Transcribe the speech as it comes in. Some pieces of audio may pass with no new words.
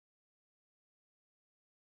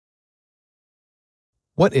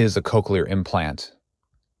What is a cochlear implant?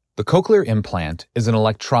 The cochlear implant is an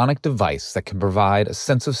electronic device that can provide a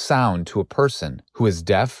sense of sound to a person who is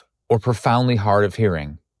deaf or profoundly hard of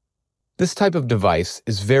hearing. This type of device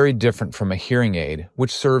is very different from a hearing aid,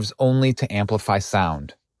 which serves only to amplify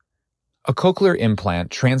sound. A cochlear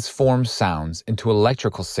implant transforms sounds into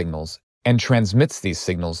electrical signals and transmits these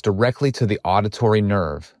signals directly to the auditory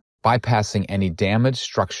nerve, bypassing any damaged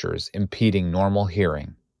structures impeding normal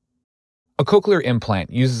hearing. A cochlear implant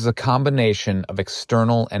uses a combination of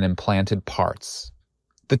external and implanted parts.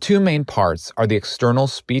 The two main parts are the external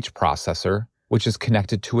speech processor, which is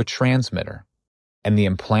connected to a transmitter, and the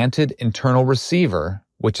implanted internal receiver,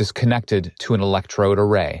 which is connected to an electrode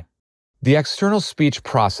array. The external speech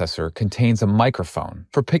processor contains a microphone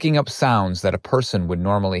for picking up sounds that a person would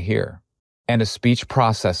normally hear, and a speech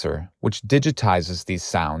processor which digitizes these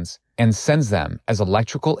sounds and sends them as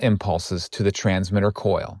electrical impulses to the transmitter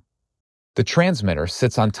coil. The transmitter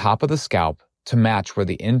sits on top of the scalp to match where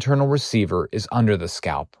the internal receiver is under the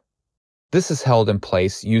scalp. This is held in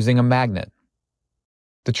place using a magnet.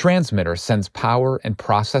 The transmitter sends power and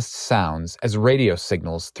processed sounds as radio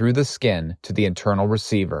signals through the skin to the internal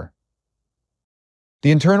receiver.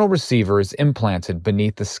 The internal receiver is implanted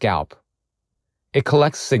beneath the scalp. It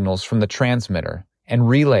collects signals from the transmitter and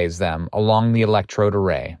relays them along the electrode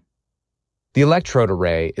array. The electrode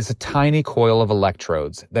array is a tiny coil of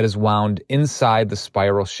electrodes that is wound inside the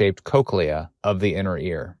spiral-shaped cochlea of the inner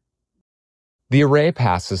ear. The array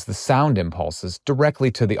passes the sound impulses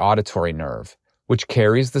directly to the auditory nerve, which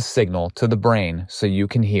carries the signal to the brain so you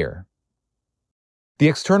can hear. The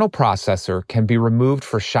external processor can be removed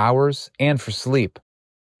for showers and for sleep.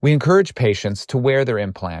 We encourage patients to wear their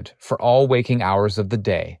implant for all waking hours of the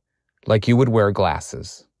day, like you would wear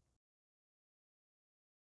glasses.